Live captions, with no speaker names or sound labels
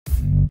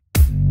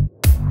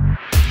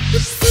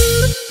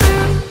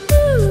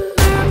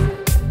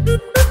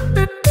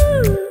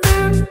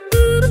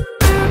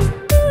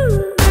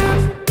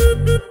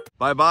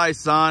Bye-bye,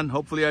 son.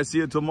 Hopefully I see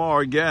you tomorrow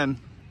again.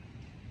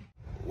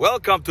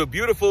 Welcome to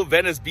beautiful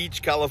Venice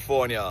Beach,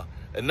 California.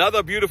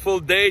 Another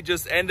beautiful day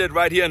just ended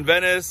right here in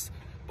Venice,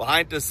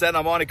 behind the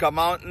Santa Monica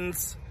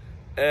Mountains.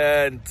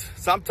 And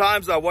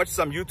sometimes I watch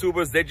some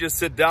YouTubers, they just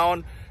sit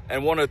down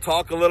and want to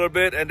talk a little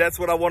bit, and that's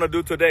what I want to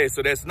do today.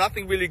 So there's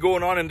nothing really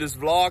going on in this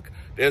vlog.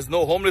 There's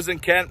no homeless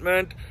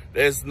encampment,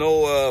 there's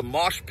no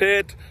mosh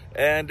pit,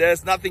 and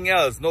there's nothing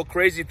else. No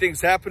crazy things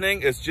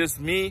happening. It's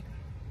just me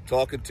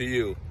talking to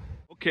you.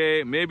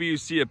 Okay, maybe you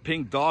see a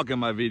pink dog in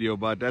my video,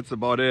 but that's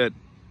about it.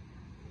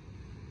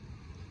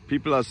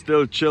 People are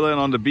still chilling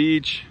on the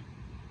beach.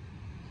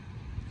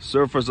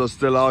 Surfers are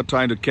still out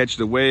trying to catch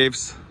the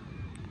waves.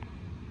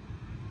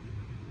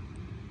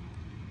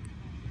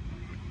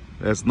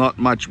 There's not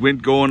much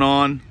wind going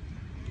on.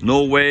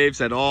 No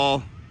waves at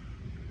all.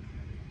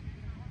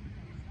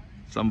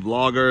 Some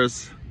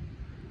vloggers.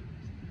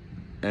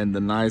 And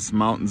the nice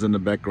mountains in the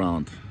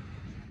background.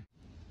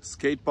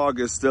 Skate park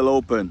is still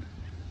open.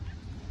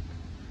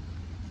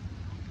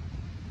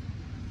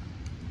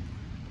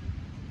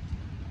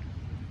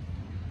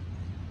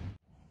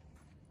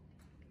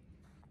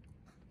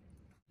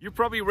 You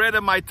probably read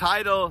in my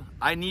title,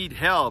 I need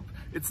help.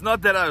 It's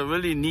not that I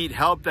really need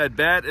help that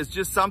bad. It's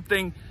just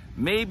something,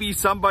 maybe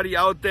somebody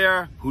out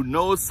there who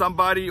knows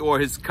somebody, or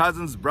his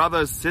cousin's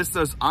brother,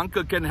 sister's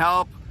uncle can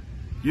help.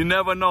 You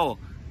never know.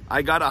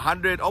 I got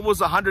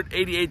almost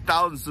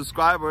 188,000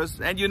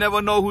 subscribers, and you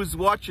never know who's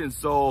watching.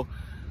 So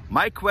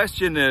my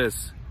question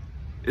is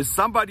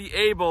somebody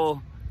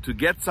able to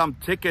get some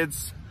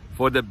tickets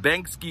for the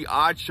Banksy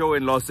art show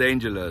in Los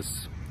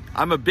Angeles?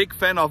 I'm a big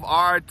fan of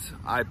art.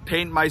 I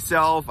paint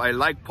myself. I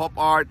like pop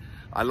art.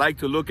 I like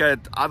to look at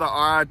other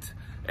art,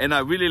 and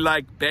I really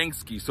like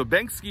Banksy. So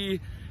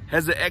Banksy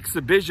has an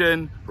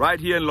exhibition right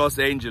here in Los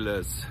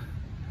Angeles.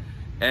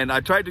 And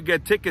I tried to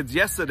get tickets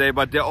yesterday,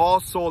 but they're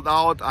all sold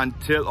out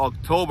until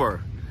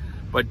October.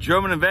 But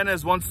German in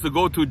Venice wants to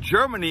go to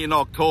Germany in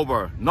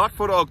October, not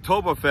for the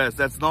Oktoberfest.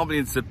 That's normally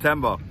in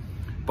September.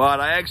 But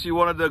I actually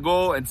wanted to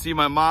go and see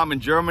my mom in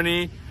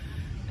Germany.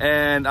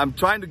 And I'm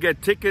trying to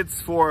get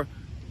tickets for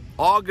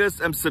August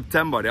and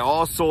September. They're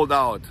all sold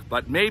out.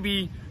 But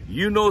maybe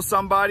you know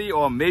somebody,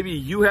 or maybe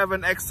you have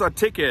an extra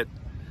ticket.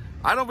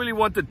 I don't really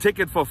want the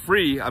ticket for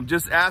free. I'm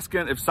just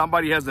asking if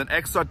somebody has an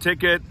extra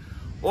ticket.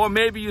 Or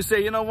maybe you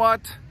say, you know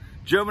what,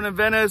 German in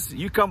Venice,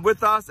 you come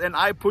with us and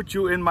I put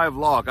you in my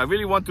vlog. I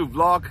really want to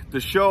vlog the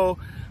show.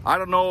 I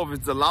don't know if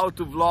it's allowed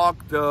to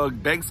vlog the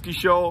Banksy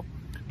show.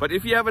 But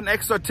if you have an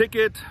extra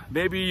ticket,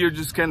 maybe you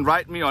just can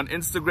write me on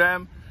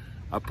Instagram.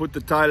 I put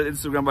the title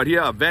Instagram right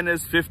here,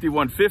 Venice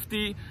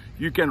 5150.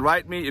 You can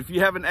write me. If you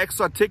have an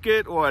extra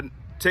ticket, or a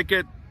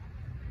ticket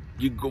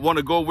you want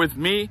to go with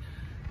me,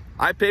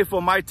 I pay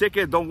for my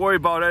ticket. Don't worry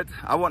about it.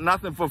 I want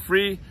nothing for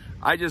free.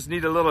 I just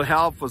need a little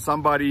help for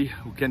somebody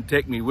who can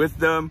take me with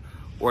them,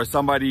 or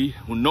somebody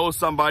who knows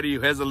somebody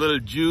who has a little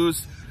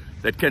juice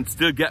that can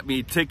still get me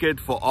a ticket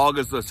for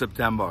August or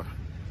September.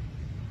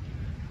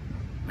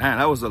 Man,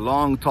 that was a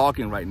long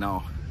talking right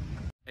now.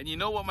 And you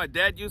know what my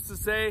dad used to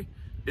say?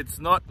 It's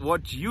not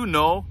what you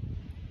know,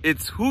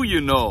 it's who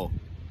you know.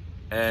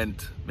 And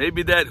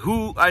maybe that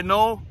who I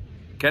know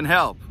can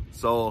help.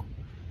 So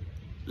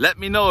let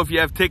me know if you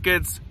have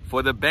tickets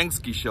for the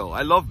Banksy show.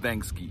 I love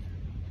Banksy.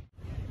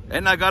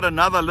 And I got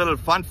another little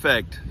fun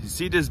fact. You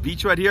see this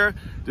beach right here?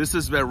 This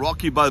is where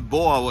Rocky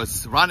Balboa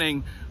was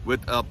running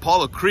with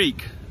Apollo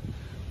Creek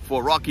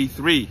for Rocky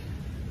 3.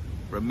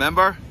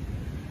 Remember?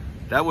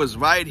 That was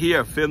right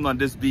here, filmed on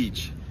this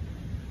beach.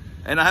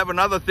 And I have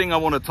another thing I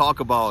want to talk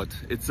about.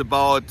 It's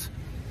about,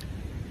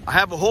 I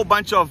have a whole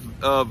bunch of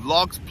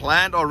vlogs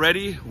planned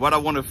already, what I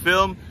want to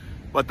film.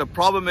 But the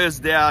problem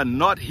is they are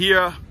not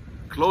here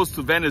close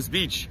to Venice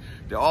Beach.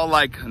 They're all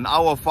like an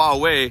hour far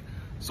away.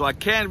 So I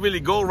can't really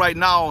go right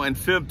now and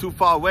film too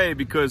far away,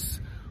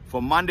 because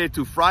from Monday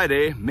to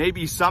Friday,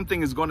 maybe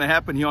something is going to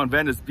happen here on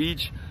Venice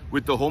Beach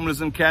with the homeless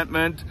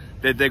encampment,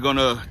 that they're going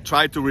to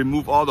try to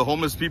remove all the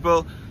homeless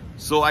people.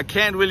 So I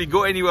can't really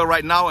go anywhere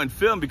right now and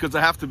film, because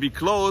I have to be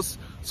close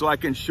so I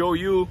can show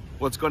you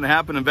what's going to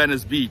happen in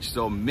Venice Beach.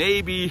 So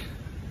maybe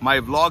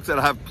my vlogs that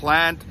I have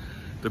planned,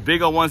 the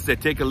bigger ones, they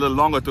take a little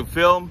longer to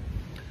film.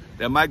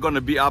 They might going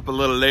to be up a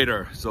little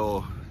later.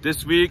 So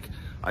this week,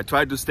 I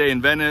tried to stay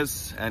in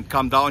Venice and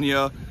come down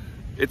here.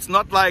 It's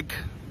not like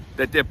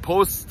that they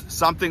post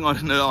something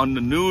on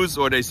the news,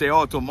 or they say,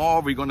 oh,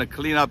 tomorrow we're gonna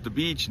clean up the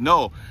beach.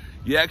 No,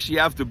 you actually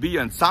have to be.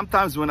 And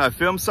sometimes when I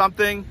film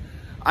something,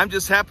 I'm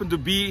just happen to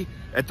be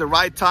at the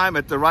right time,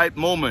 at the right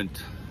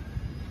moment.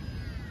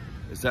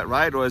 Is that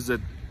right? Or is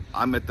it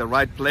I'm at the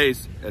right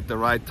place at the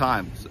right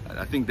time? So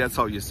I think that's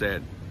how you say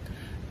it.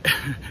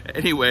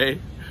 Anyway,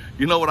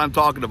 you know what I'm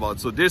talking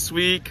about. So this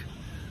week,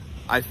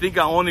 I think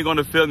I'm only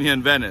gonna film here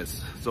in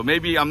Venice. So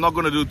maybe I'm not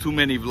gonna do too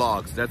many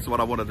vlogs. That's what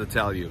I wanted to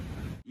tell you.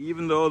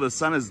 Even though the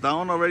sun is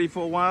down already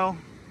for a while,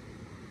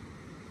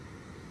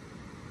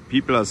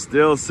 people are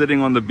still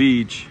sitting on the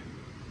beach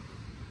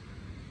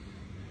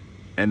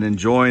and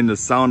enjoying the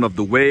sound of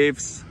the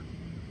waves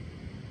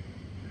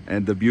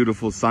and the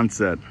beautiful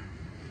sunset.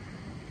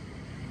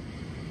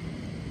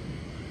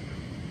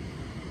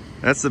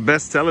 That's the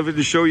best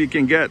television show you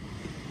can get.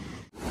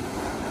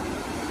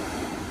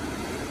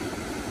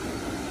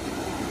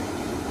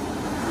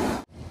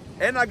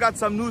 And I got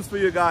some news for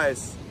you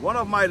guys. One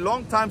of my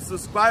longtime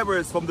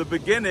subscribers from the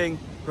beginning,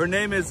 her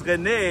name is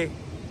Renee,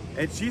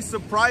 and she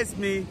surprised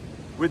me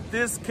with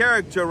this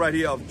character right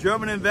here of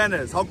German in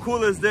Venice. How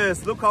cool is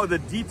this? Look how the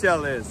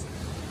detail is.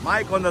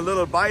 Mike on the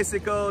little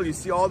bicycle. You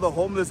see all the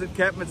homeless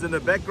encampments in the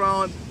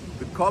background.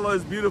 The color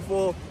is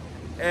beautiful.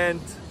 And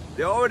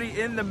they're already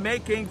in the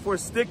making for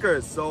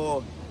stickers.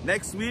 So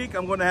next week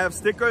I'm gonna have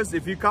stickers.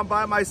 If you come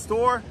by my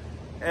store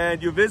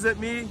and you visit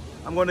me,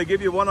 I'm gonna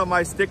give you one of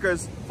my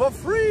stickers for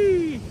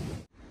free.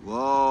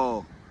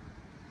 Whoa.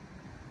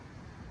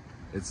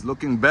 It's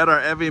looking better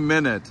every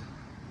minute.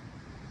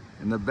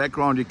 In the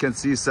background you can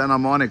see Santa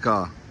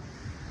Monica.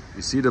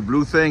 You see the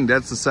blue thing?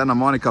 That's the Santa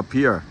Monica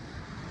Pier.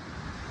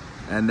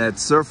 And that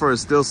surfer is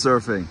still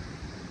surfing.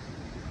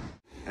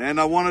 And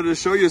I wanted to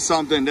show you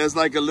something. There's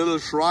like a little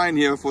shrine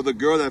here for the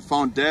girl that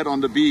found dead on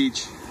the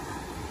beach.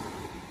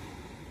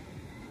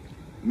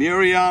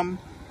 Miriam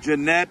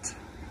Jeanette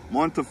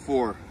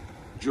Montefiore,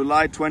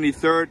 July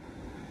 23rd,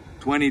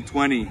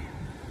 2020.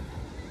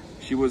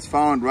 She was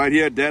found right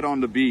here dead on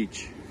the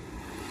beach.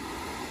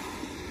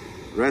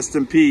 Rest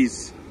in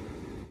peace.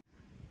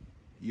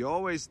 You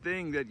always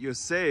think that you're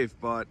safe,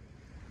 but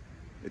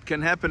it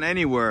can happen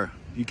anywhere.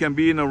 You can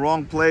be in the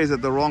wrong place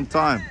at the wrong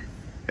time.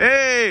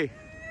 Hey!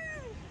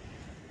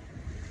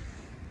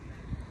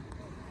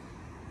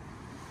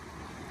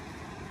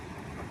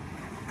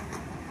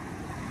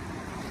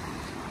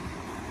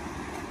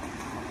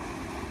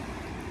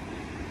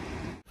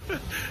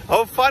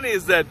 How funny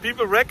is that?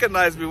 People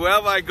recognize me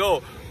wherever I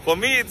go. For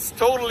me, it's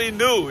totally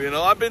new. You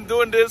know, I've been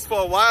doing this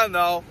for a while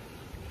now,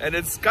 and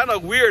it's kind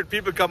of weird.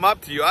 People come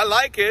up to you. I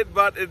like it,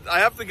 but I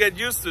have to get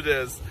used to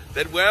this.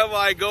 That wherever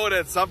I go,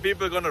 that some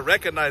people are going to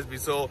recognize me.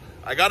 So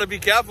I got to be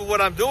careful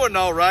what I'm doing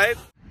now, right?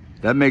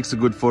 That makes a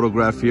good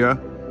photograph here.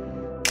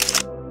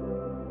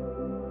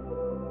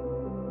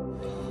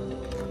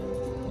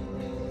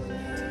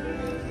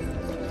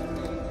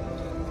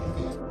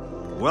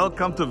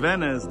 Welcome to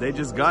Venice. They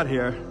just got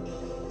here.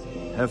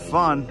 Have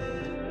fun.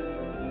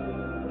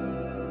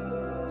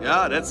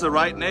 Yeah, that's the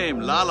right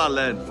name. La La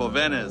Land for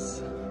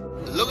Venice.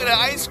 Look at the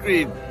ice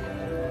cream.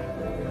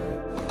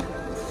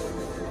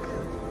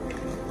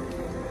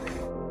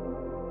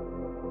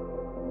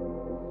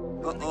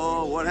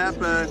 Uh-oh, what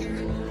happened?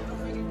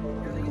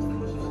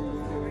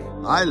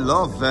 I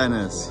love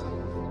Venice.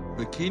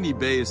 Bikini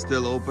Bay is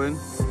still open.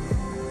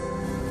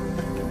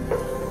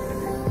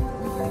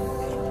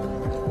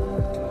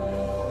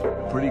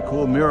 Pretty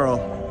cool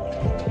mural.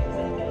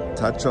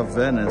 Touch of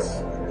Venice.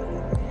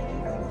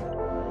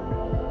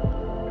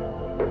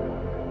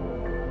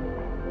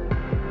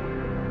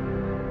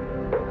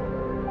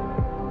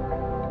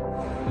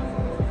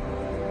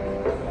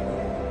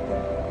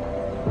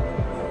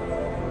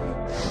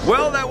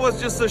 Well, that was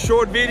just a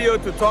short video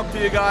to talk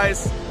to you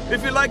guys.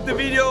 If you liked the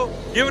video,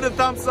 give it a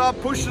thumbs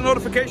up, push the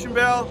notification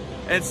bell,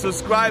 and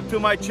subscribe to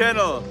my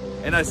channel.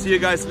 And I see you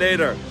guys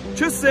later.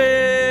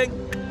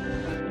 Tschüssing!